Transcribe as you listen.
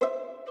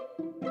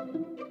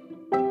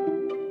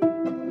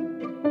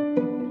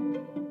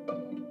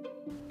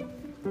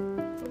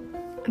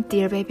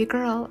Dear baby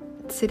girl,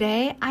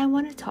 today I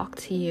want to talk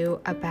to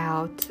you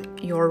about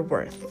your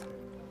worth.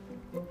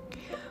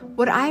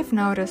 What I've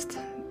noticed,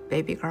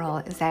 baby girl,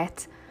 is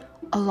that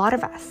a lot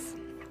of us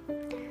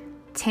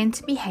tend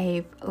to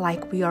behave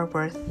like we are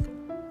worth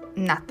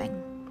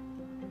nothing.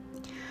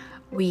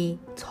 We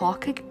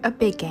talk a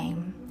big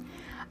game.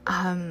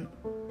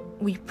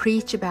 We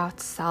preach about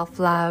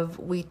self-love.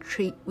 We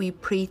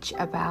preach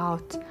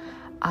about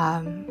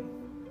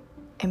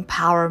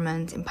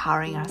empowerment,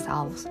 empowering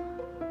ourselves.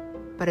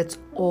 But it's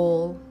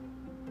all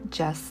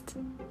just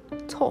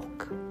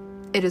talk.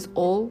 It is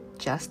all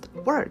just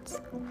words.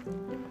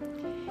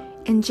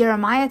 In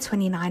Jeremiah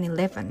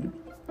 29:11,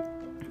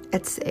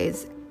 it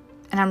says,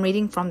 and I'm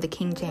reading from the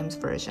King James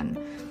Version.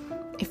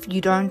 If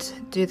you don't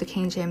do the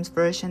King James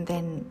Version,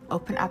 then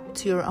open up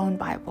to your own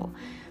Bible.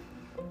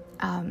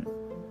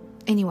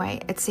 Anyway,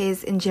 it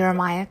says in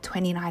Jeremiah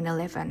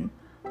 29:11,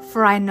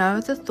 "For I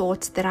know the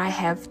thoughts that I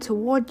have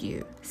toward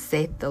you,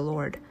 saith the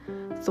Lord,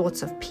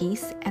 thoughts of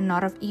peace and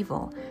not of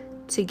evil,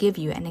 to give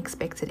you an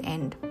expected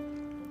end."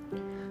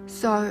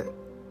 So,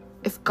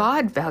 if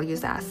God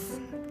values us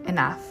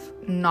enough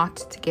not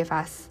to give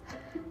us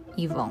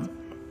evil,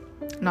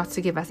 not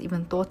to give us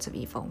even thoughts of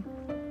evil,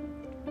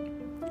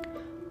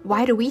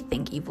 why do we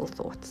think evil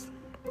thoughts?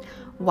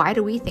 Why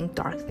do we think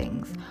dark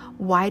things?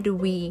 Why do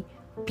we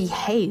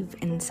behave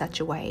in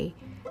such a way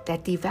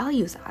that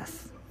devalues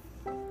us?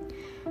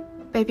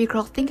 Baby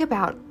girl, think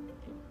about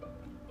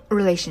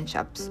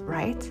relationships,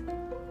 right?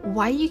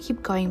 Why do you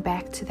keep going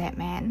back to that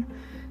man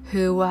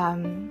who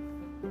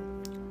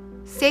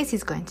says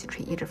he's going to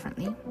treat you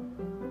differently,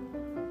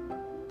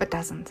 but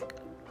doesn't?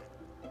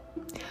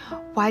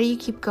 Why do you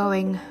keep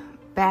going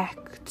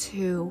back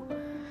to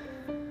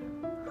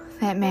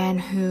that man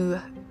who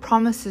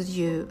promises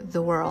you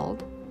the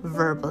world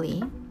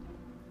verbally,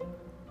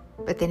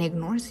 but then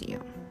ignores you,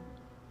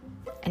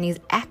 and his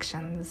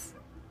actions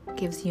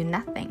gives you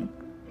nothing?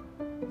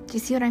 Do you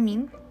see what I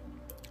mean?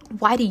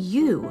 Why do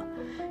you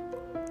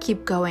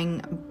keep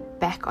going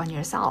back on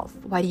yourself?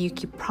 Why do you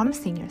keep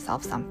promising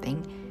yourself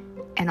something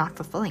and not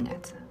fulfilling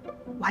it?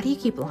 Why do you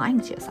keep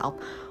lying to yourself?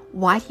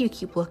 Why do you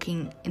keep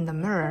looking in the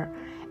mirror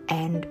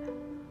and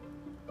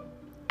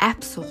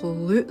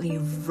absolutely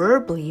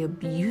verbally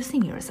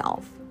abusing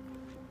yourself?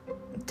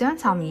 Don't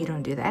tell me you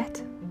don't do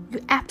that.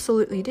 You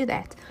absolutely do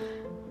that.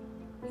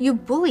 You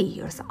bully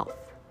yourself.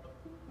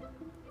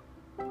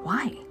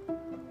 Why?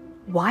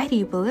 Why do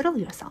you belittle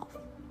yourself?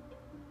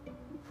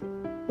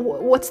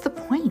 What's the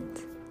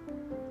point?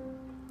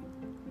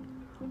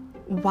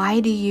 Why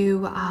do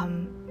you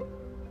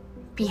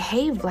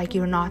behave like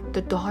you're not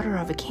the daughter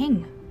of a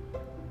king?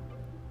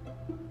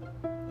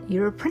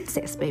 You're a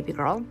princess, baby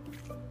girl.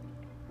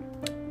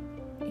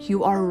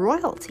 You are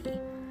royalty.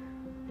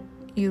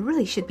 You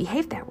really should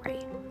behave that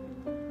way.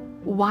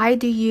 Why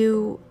do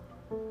you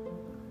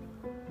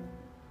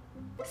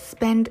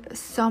spend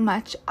so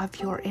much of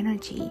your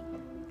energy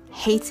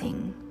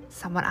hating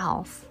someone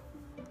else?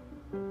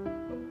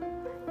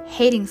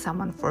 Hating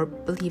someone for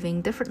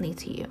believing differently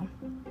to you?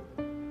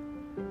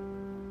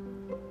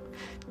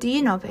 Do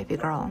you know, baby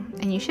girl,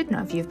 and you should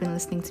know if you've been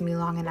listening to me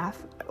long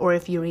enough, or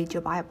if you read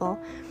your Bible,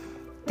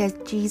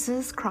 that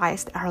Jesus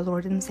Christ, our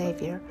Lord and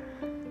Savior,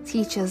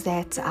 teaches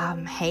that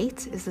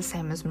hate is the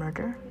same as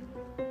murder?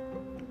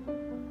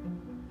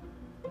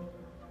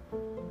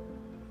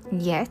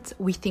 Yet,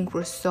 we think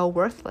we're so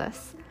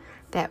worthless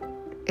that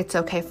it's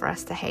okay for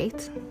us to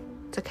hate.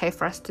 It's okay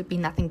for us to be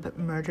nothing but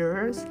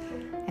murderers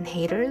and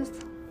haters.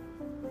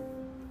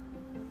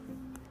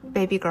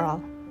 Baby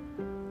girl,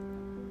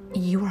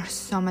 you are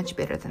so much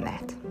better than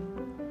that.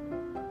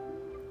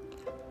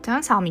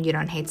 Don't tell me you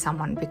don't hate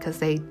someone because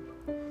they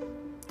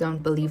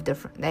don't believe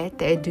that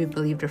they do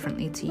believe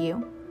differently to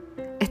you.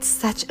 It's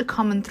such a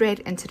common thread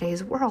in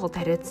today's world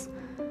that it's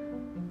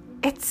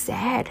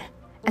sad.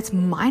 It's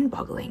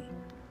mind-boggling.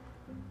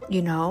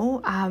 You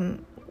know,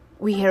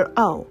 we hear,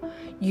 "Oh,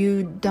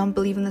 you don't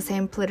believe in the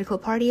same political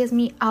party as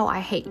me? Oh,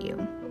 I hate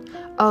you.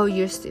 Oh,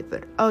 you're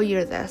stupid. Oh,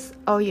 you're this.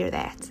 Oh, you're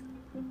that."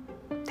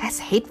 That's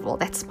hateful.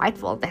 That's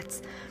spiteful.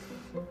 That's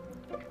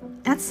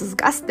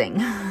disgusting.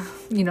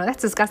 You know,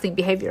 that's disgusting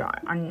behavior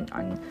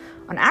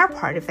on our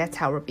part if that's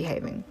how we're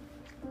behaving.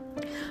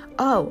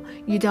 "Oh,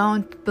 you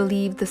don't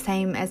believe the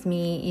same as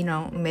me, you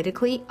know,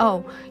 medically?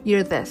 Oh,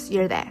 you're this,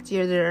 you're that,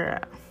 you're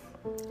the..."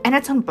 And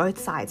it's on both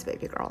sides,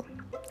 baby girl.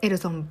 It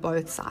is on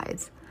both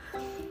sides.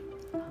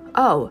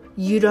 "Oh,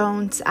 you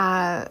don't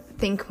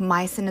think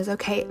my sin is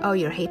okay? Oh,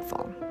 you're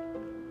hateful.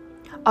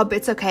 Oh, but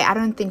it's okay. I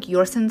don't think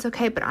your sin's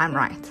okay, but I'm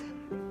right."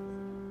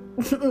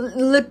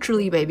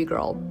 Literally, baby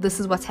girl, this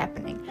is what's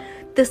happening.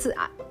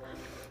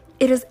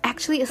 It is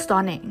actually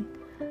astounding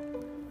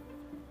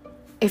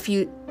if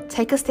you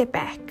take a step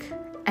back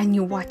and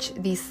you watch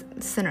these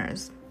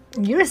sinners.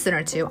 You're a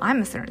sinner too,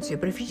 I'm a sinner too,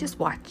 but if you just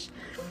watch,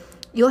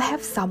 you'll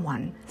have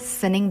someone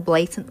sinning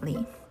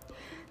blatantly,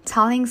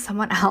 telling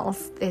someone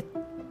else that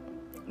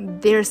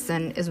their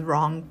sin is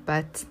wrong,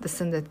 but the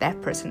sin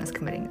that person is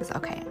committing is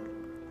okay.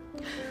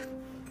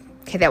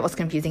 Okay, that was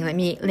confusing. Let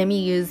me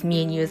use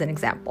me and you as an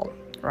example,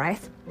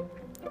 right?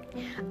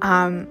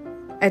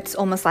 It's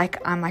almost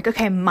like I'm like,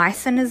 okay, my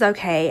sin is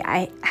okay.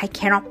 I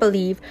cannot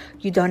believe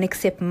you don't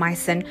accept my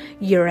sin.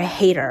 You're a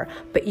hater,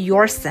 but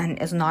your sin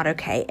is not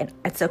okay, and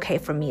it's okay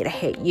for me to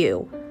hate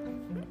you.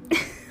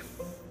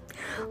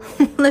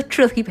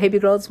 Literally, baby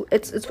girls,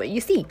 it's what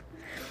you see.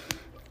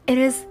 It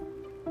is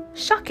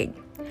shocking.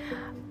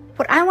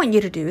 What I want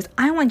you to do is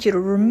I want you to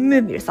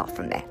remove yourself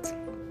from that.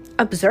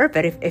 Observe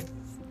it if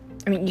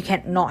I mean, you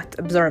can't not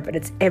observe it.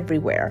 It's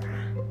everywhere.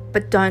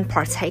 But don't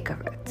partake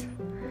of it.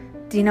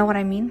 Do you know what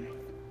I mean?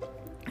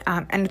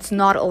 And it's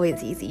not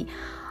always easy.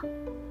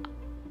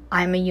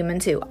 I'm a human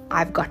too.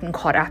 I've gotten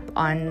caught up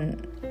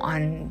on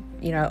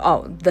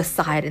this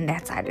side and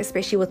that side,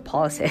 especially with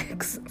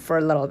politics for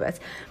a little bit.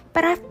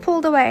 But I've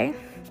pulled away.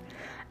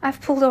 And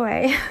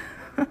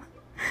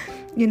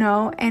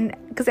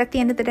because at the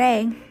end of the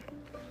day,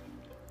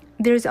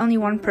 there's only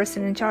one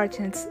person in charge,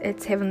 and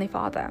it's Heavenly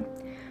Father,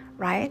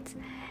 right?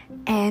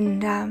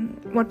 And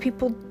what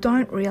people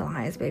don't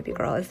realize, baby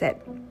girl, is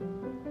that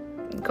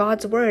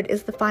God's word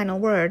is the final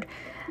word.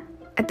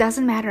 It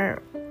doesn't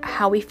matter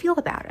how we feel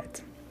about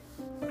it.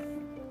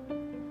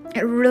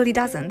 It really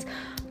doesn't.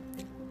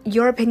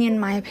 Your opinion,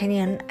 my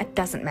opinion, it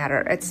doesn't matter.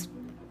 It's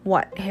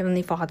what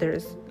Heavenly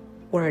Father's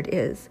word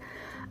is.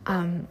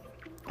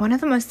 One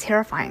of the most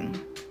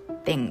terrifying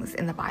things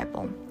in the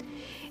Bible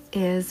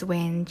is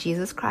when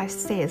Jesus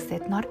Christ says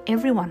that not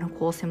everyone who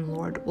calls him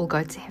Lord will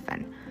go to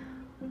heaven.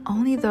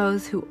 Only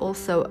those who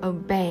also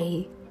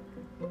obey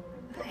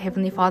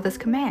Heavenly Father's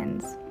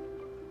commands.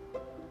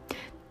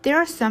 There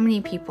are so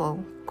many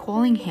people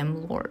calling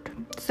him Lord.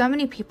 So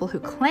many people who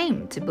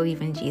claim to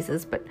believe in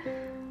Jesus, but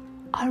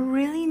are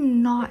really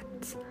not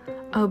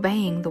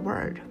obeying the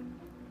word.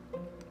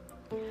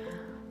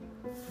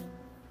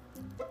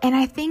 And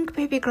I think,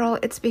 baby girl,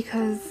 it's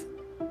because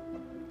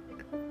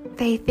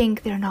they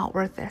think they're not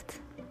worth it.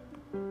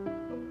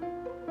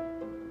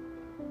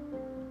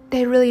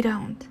 They really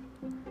don't.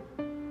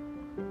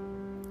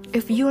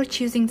 If you are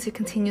choosing to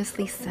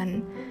continuously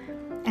sin,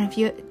 and if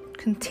you're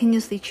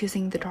continuously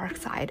choosing the dark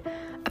side,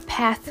 a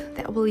path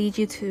that will lead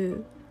you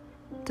to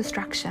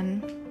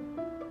destruction,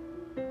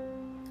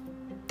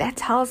 that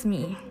tells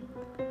me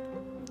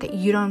that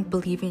you don't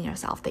believe in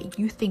yourself, that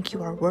you think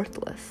you are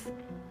worthless.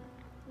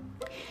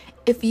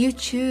 If you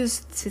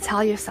choose to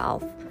tell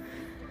yourself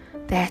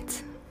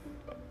that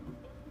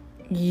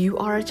you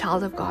are a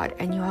child of God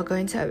and you are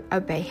going to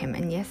obey him,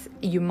 and yes,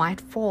 you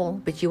might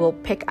fall, but you will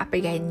pick up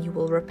again, you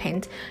will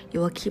repent, you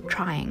will keep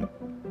trying,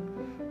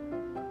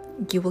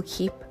 you will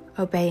keep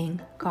obeying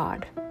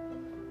God,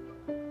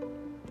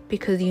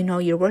 because you know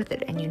you're worth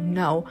it, and you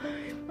know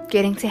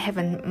getting to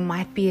heaven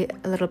might be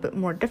a little bit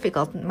more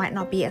difficult, might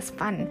not be as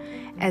fun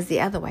as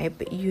the other way,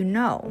 but you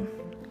know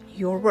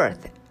your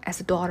worth as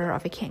a daughter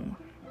of a king,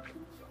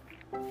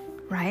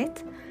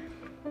 right?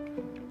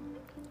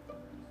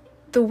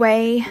 The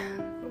way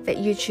that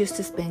you choose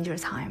to spend your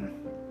time.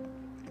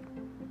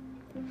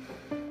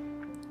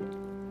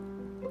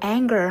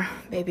 Anger,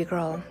 baby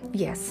girl,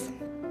 yes,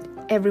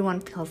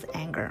 everyone feels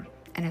anger,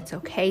 and it's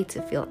okay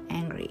to feel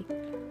angry.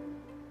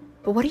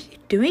 But what are you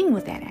doing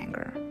with that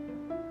anger?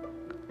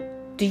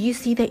 Do you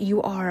see that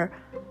you are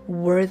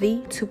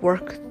worthy to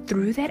work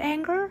through that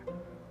anger?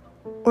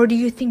 Or do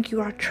you think you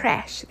are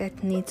trash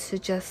that needs to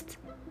just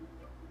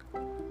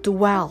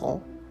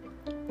dwell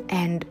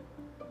and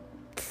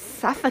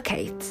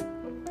suffocate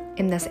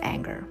in this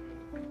anger?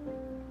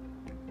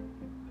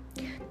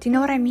 Do you know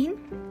what I mean?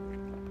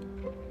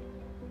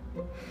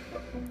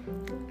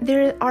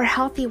 There are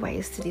healthy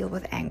ways to deal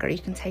with anger. You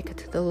can take it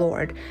to the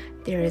Lord.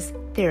 There is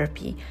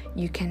therapy.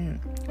 You can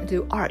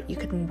do art. You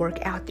can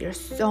work out. There are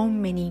so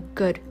many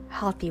good,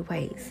 healthy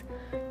ways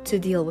to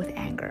deal with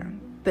anger.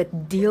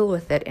 But deal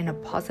with it in a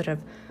positive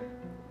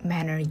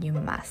manner, you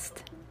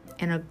must.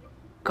 In a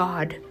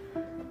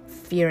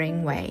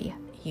God-fearing way,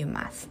 you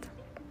must.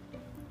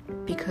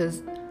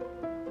 Because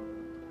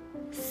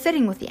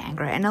sitting with the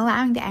anger and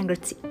allowing the anger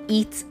to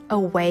eat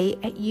away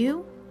at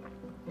you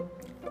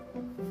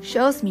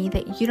shows me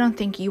that you don't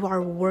think you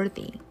are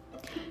worthy.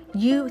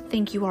 You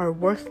think you are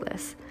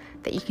worthless,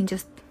 that you can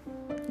just,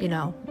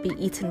 be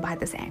eaten by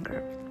this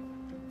anger.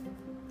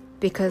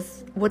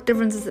 Because what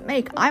difference does it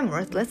make? I'm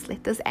worthless.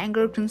 Let this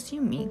anger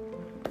consume me.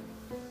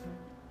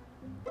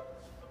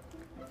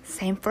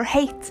 Same for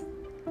hate.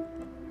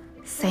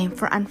 Same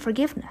for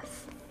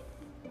unforgiveness.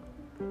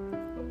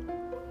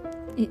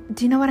 Do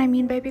you know what I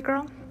mean, baby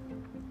girl?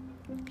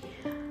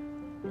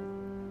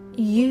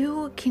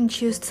 You can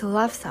choose to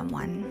love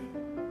someone,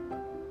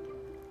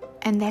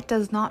 and that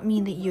does not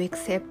mean that you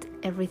accept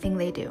everything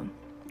they do.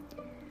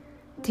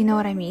 Do you know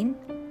what I mean?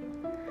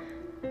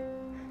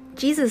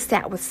 Jesus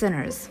sat with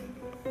sinners,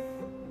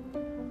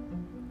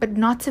 but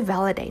not to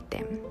validate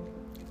them,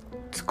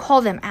 to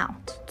call them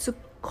out, to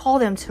call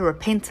them to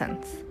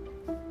repentance.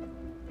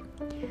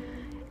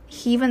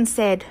 He even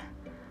said,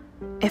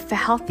 if a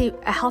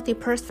healthy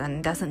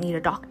person doesn't need a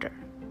doctor,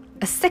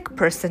 a sick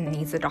person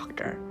needs a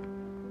doctor.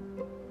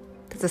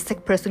 Does a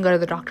sick person go to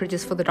the doctor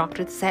just for the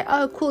doctor to say,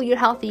 oh, cool, you're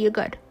healthy, you're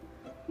good?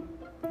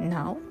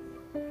 No.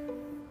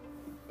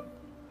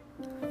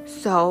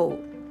 So,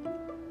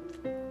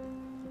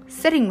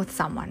 sitting with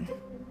someone,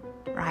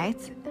 right?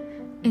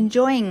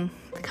 Enjoying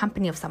the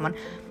company of someone,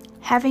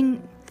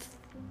 having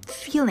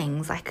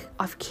feelings like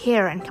of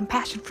care and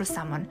compassion for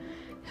someone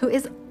who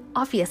is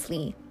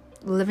obviously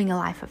living a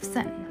life of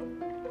sin,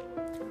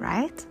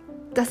 right?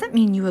 Doesn't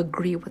mean you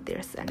agree with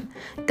their sin.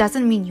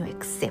 Doesn't mean you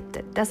accept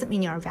it. Doesn't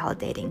mean you're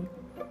validating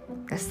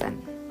the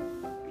sin.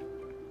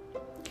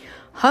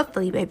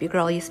 Hopefully, baby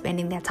girl, you're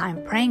spending that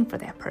time praying for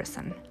that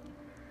person.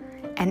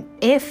 And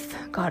if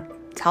God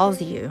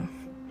tells you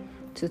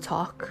to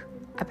talk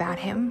about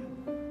him,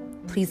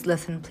 please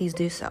listen, please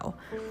do so.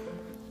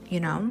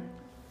 And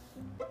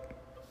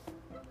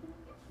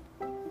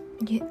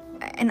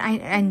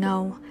I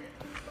know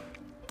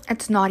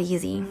it's not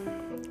easy.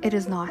 It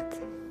is not.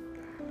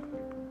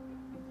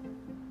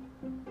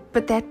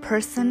 But that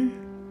person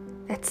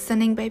that's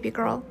sinning, baby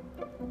girl,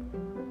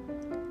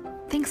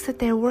 thinks that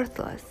they're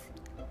worthless.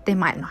 They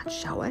might not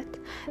show it.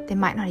 They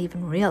might not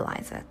even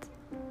realize it.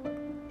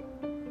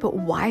 But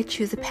why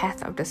choose a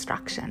path of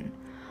destruction?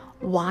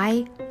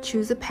 Why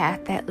choose a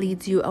path that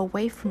leads you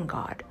away from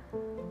God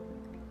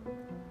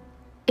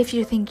if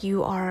you think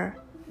you are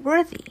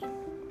worthy?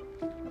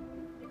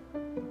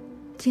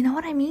 Do you know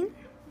what I mean?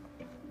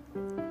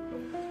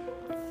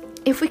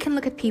 If we can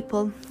look at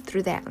people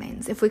through that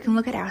lens, if we can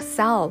look at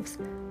ourselves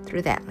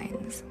through that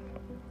lens,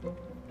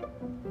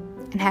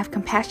 and have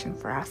compassion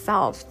for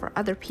ourselves, for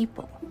other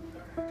people,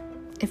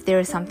 if there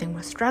is something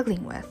we're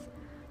struggling with,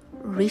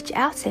 reach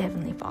out to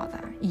Heavenly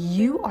Father.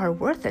 You are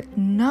worth it.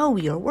 Know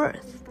your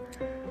worth.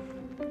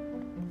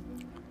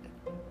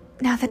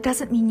 Now, that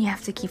doesn't mean you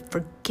have to keep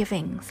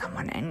forgiving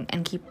someone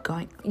and keep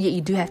going. Yeah,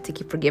 you do have to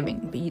keep forgiving,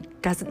 but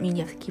it doesn't mean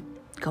you have to keep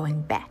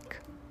going back.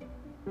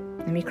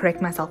 Let me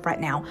correct myself right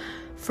now.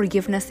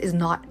 Forgiveness is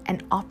not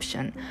an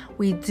option.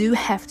 We do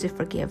have to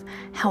forgive.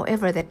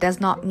 However, that does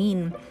not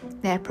mean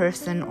that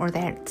person or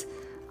that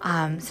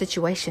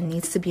situation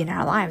needs to be in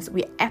our lives.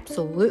 We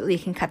absolutely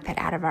can cut that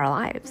out of our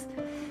lives.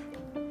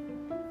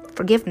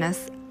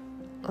 Forgiveness,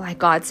 like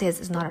God says,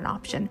 is not an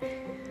option.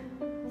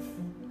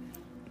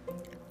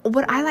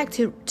 What I like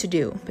to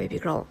do, baby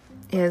girl,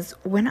 is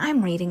when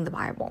I'm reading the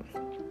Bible,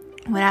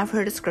 when I've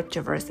heard a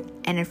scripture verse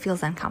and it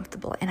feels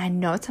uncomfortable, and I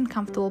know it's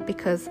uncomfortable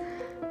because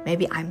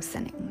maybe I'm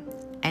sinning,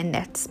 and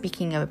that's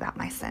speaking about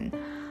my sin,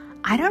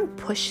 I don't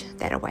push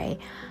that away.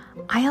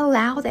 I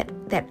allow that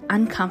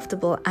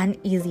uncomfortable,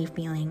 uneasy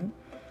feeling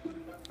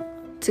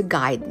to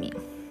guide me.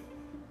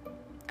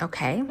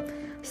 Okay?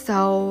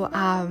 So,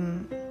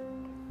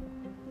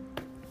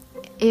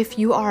 if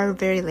you are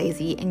very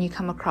lazy and you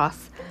come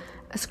across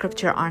a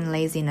scripture on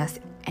laziness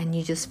and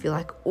you just feel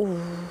like,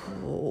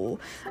 oh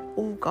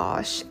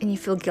gosh, and you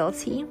feel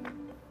guilty,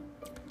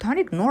 don't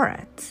ignore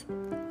it.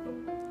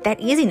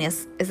 That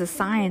easiness is a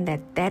sign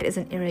that is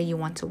an area you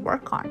want to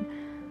work on.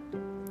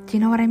 Do you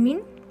know what I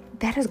mean?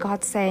 That is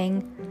God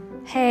saying,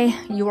 hey,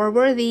 you are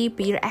worthy,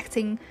 but you're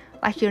acting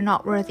like you're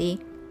not worthy.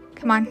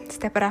 Come on,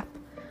 step it up.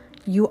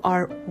 You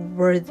are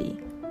worthy.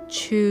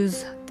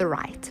 Choose the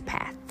right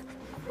path.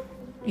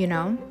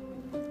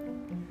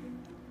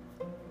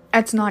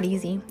 It's not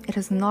easy. It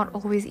is not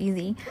always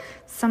easy.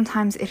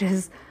 Sometimes it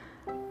is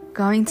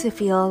going to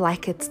feel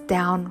like it's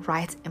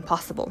downright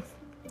impossible.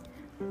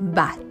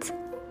 But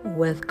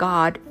with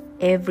God,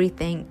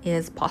 everything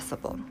is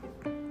possible.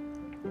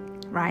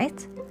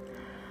 Right?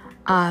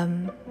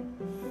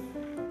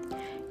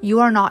 You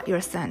are not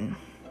your sin.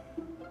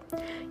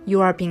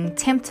 You are being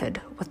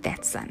tempted with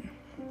that sin.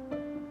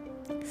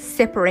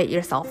 Separate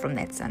yourself from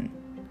that sin,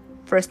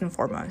 first and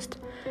foremost.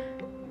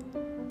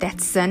 That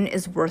sin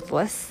is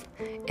worthless.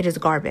 It is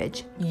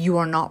garbage. You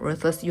are not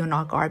worthless. You're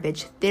not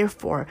garbage.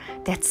 Therefore,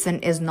 that sin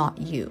is not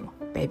you,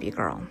 baby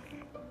girl.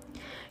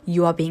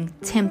 You are being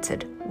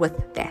tempted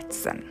with that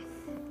sin.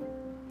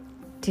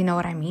 Do you know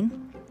what I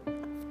mean?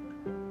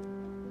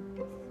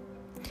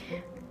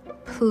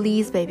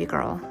 Please, baby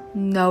girl,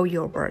 know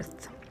your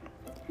worth.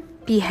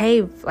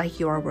 Behave like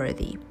you are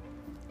worthy.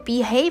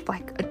 Behave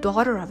like a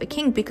daughter of a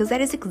king, because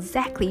that is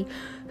exactly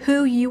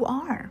who you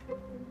are.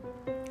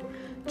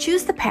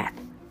 Choose the path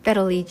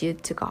that'll lead you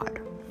to God.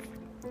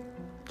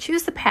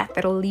 Choose the path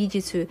that'll lead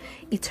you to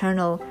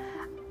eternal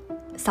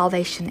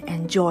salvation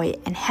and joy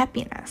and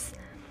happiness.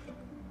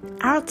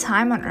 Our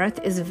time on earth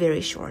is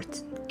very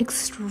short,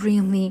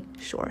 extremely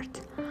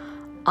short.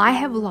 I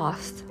have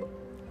lost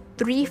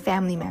 3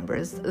 family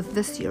members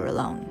this year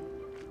alone.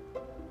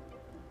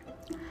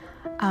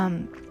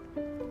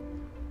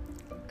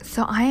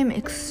 So I am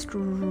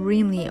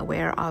extremely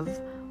aware of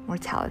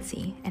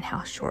mortality and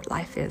how short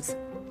life is.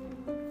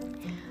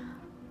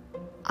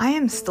 I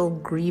am still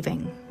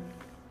grieving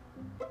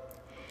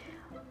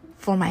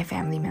for my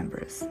family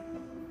members.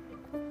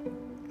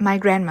 My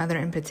grandmother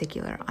in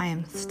particular, I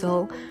am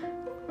still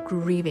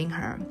grieving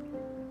her.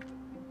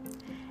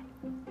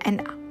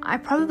 And I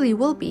probably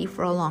will be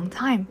for a long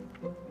time.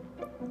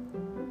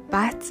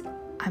 But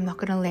I'm not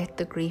going to let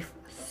the grief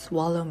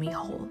swallow me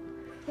whole.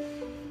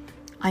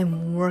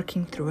 I'm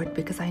working through it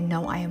because I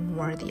know I am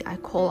worthy. I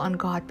call on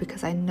God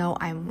because I know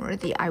I am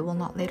worthy. I will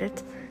not let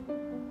it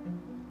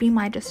be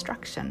my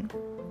destruction.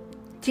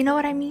 Do you know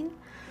what I mean?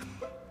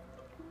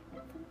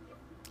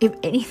 If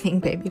anything,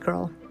 baby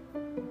girl,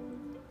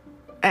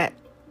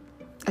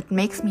 it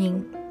makes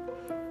me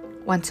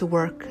want to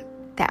work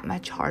that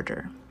much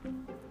harder.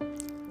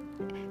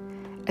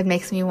 It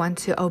makes me want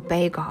to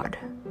obey God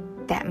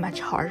that much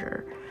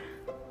harder.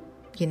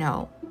 You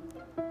know,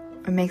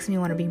 it makes me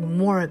want to be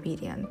more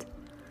obedient,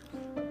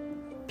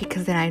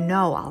 because then I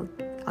know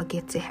I'll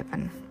get to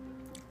heaven.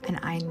 And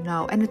I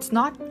know, and it's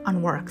not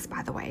on works,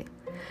 by the way.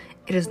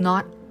 It is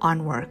not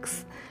on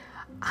works.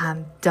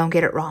 Don't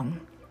get it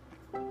wrong.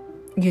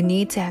 You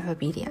need to have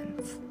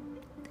obedience,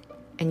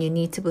 and you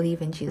need to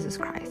believe in Jesus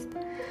Christ,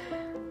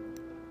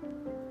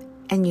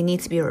 and you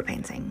need to be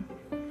repenting.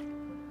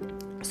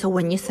 So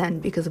when you sin,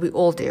 because we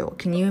all do,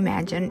 can you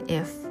imagine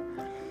if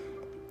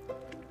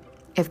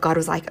God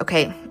was like,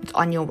 okay, it's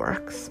on your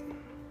works?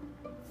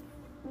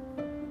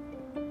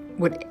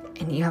 Would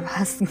any of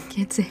us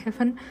get to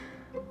heaven?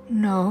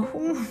 No.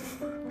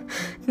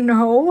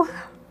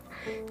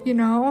 You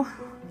know,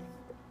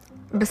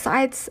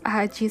 besides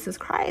Jesus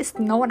Christ,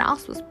 no one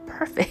else was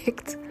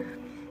perfect.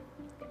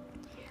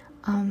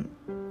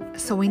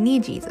 So we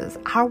need Jesus.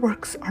 Our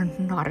works are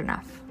not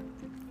enough.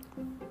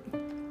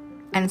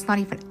 And it's not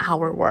even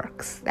our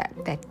works that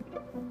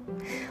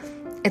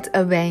it's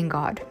obeying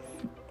God.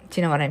 Do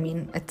you know what I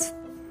mean?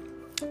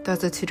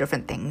 Those are two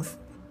different things.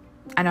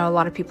 I know a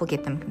lot of people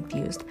get them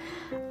confused.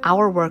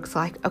 Our work's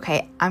like,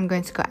 okay, I'm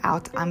going to go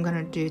out, I'm going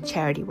to do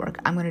charity work,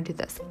 I'm going to do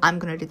this, I'm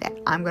going to do that,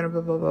 I'm going to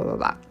blah, blah, blah, blah,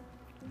 blah.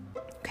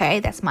 Okay,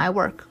 that's my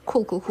work.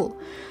 Cool.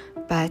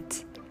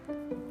 But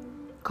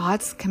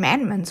God's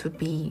commandments would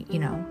be,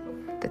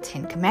 the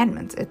 10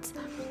 commandments. It's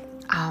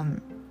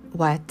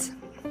what,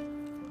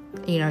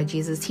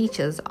 Jesus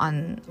teaches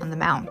on the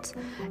Mount.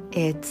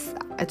 It's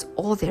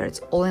all there. It's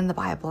all in the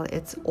Bible.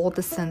 It's all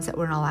the sins that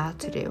we're not allowed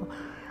to do.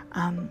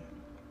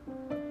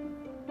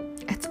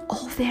 It's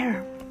all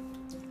there.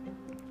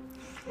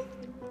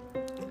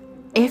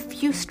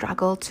 If you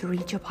struggle to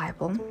read your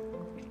Bible,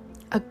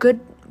 a good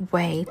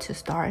way to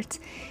start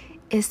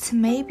is to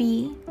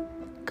maybe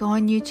go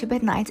on YouTube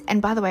at night.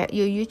 And by the way,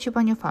 your YouTube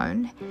on your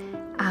phone,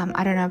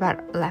 I don't know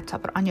about a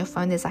laptop, but on your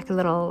phone there's like a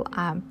little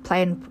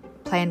play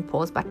and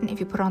pause button. If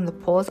you put on the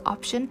pause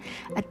option,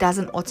 it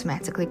doesn't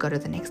automatically go to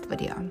the next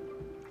video.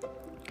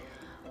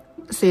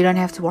 So you don't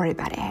have to worry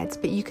about ads,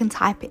 but you can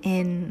type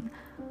in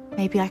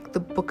maybe like the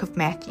book of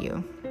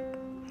Matthew,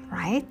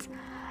 right?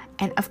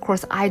 And of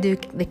course I do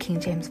the King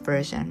James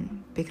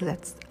version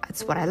because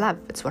it's what I love.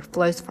 It's what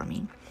flows for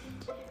me.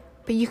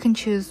 But you can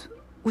choose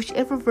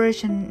whichever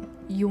version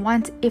you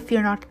want if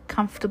you're not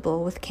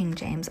comfortable with King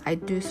James. I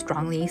do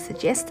strongly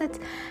suggest it.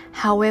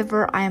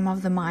 However, I am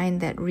of the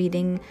mind that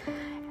reading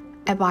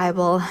a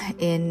Bible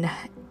in,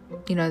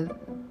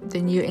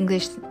 the New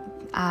English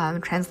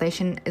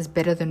translation is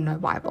better than no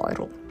Bible at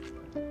all.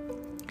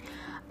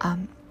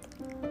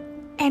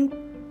 And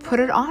put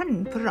it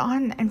on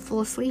and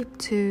fall asleep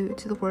to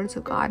the words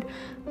of God.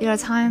 There are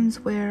times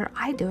where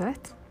I do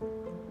it.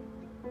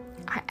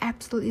 I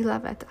absolutely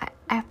love it. I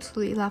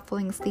absolutely love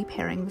falling asleep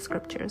hearing the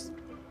scriptures.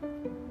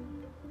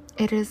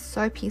 It is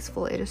so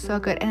peaceful. It is so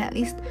good. And at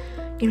least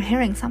you're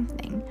hearing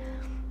something,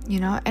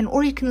 and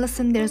or you can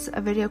listen. There's a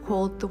video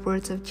called The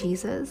Words of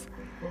Jesus.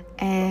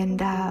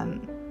 And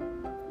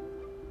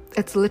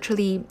it's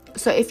literally,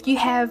 so if you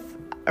have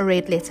a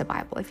red letter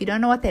Bible, if you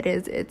don't know what that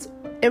is, it's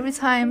every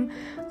time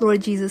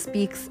Lord Jesus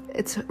speaks,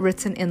 it's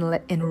written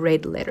in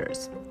red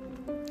letters.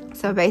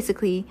 So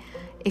basically,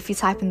 if you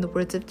type in the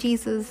words of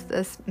Jesus,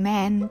 this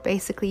man,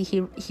 basically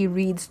he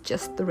reads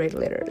just the red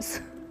letters,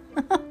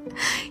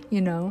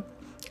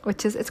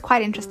 which is, it's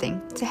quite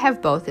interesting. To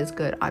have both is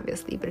good,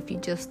 obviously, but if you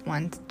just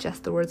want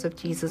just the words of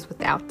Jesus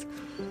without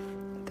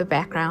the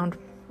background,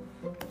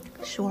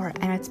 sure,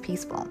 and it's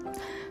peaceful.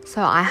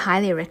 So I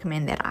highly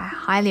recommend that. I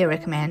highly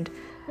recommend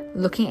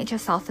looking at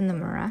yourself in the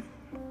mirror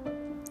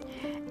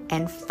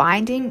and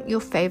finding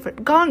your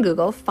favorite, go on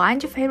Google,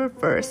 find your favorite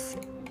verse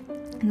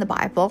in the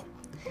Bible.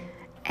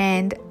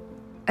 And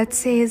it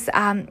says,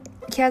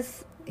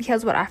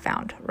 here's what I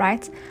found,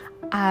 right?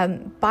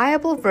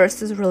 Bible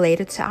verses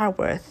related to our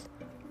worth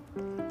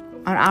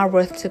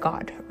to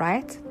God,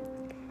 right?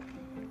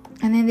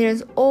 And then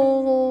there's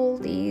all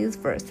these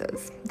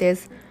verses.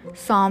 There's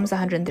Psalms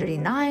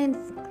 139,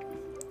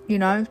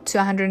 to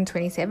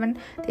 127.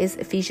 There's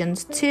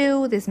Ephesians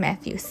 2. There's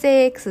Matthew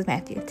 6. There's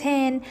Matthew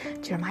 10.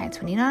 Jeremiah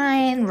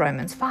 29.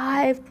 Romans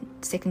 5.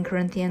 2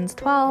 Corinthians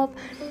 12.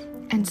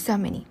 And so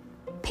many.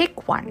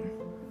 Pick one.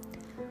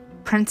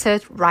 Print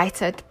it,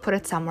 write it, put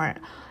it somewhere,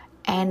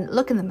 and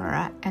look in the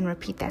mirror and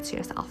repeat that to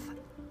yourself.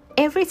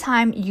 Every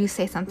time you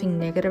say something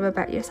negative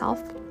about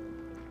yourself,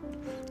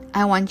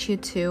 I want you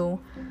to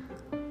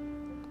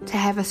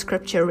have a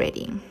scripture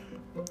ready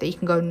that you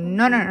can go,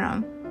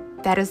 no,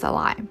 that is a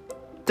lie.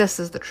 This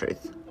is the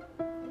truth.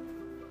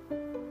 Do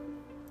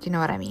you know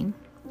what I mean?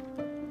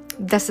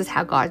 This is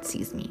how God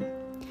sees me.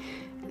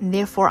 And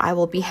therefore, I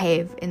will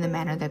behave in the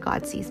manner that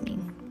God sees me.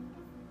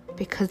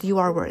 Because you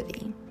are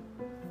worthy.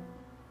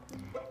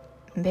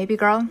 Baby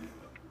girl,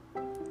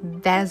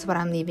 that is what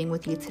I'm leaving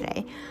with you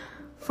today.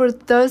 For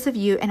those of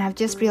you, and I've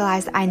just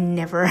realized I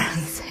never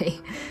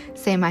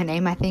say my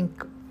name. I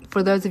think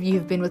for those of you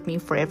who've been with me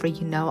forever,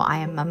 you know I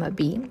am Mama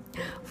B.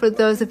 For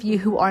those of you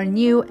who are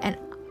new, and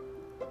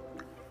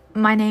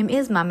my name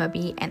is Mama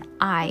B, and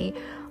I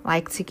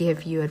like to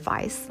give you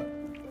advice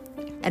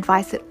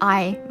that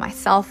I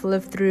myself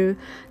lived through,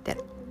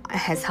 that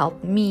has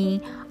helped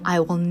me. I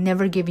will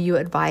never give you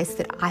advice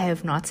that I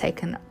have not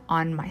taken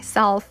on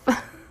myself.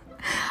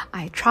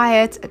 I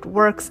try it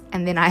works,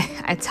 and then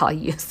I tell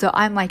you. So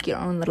I'm like your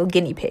own little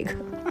guinea pig,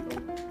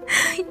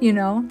 you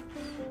know?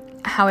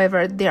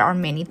 However, there are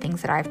many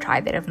things that I've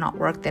tried that have not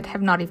worked, that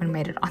have not even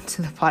made it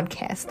onto the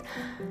podcast.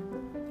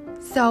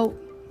 So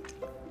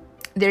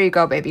there you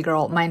go, baby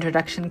girl. My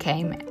introduction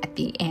came at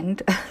the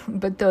end,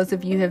 but those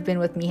of you who have been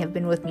with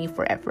me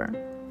forever.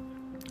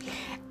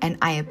 And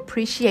I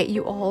appreciate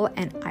you all,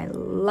 and I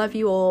love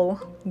you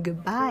all.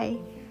 Goodbye.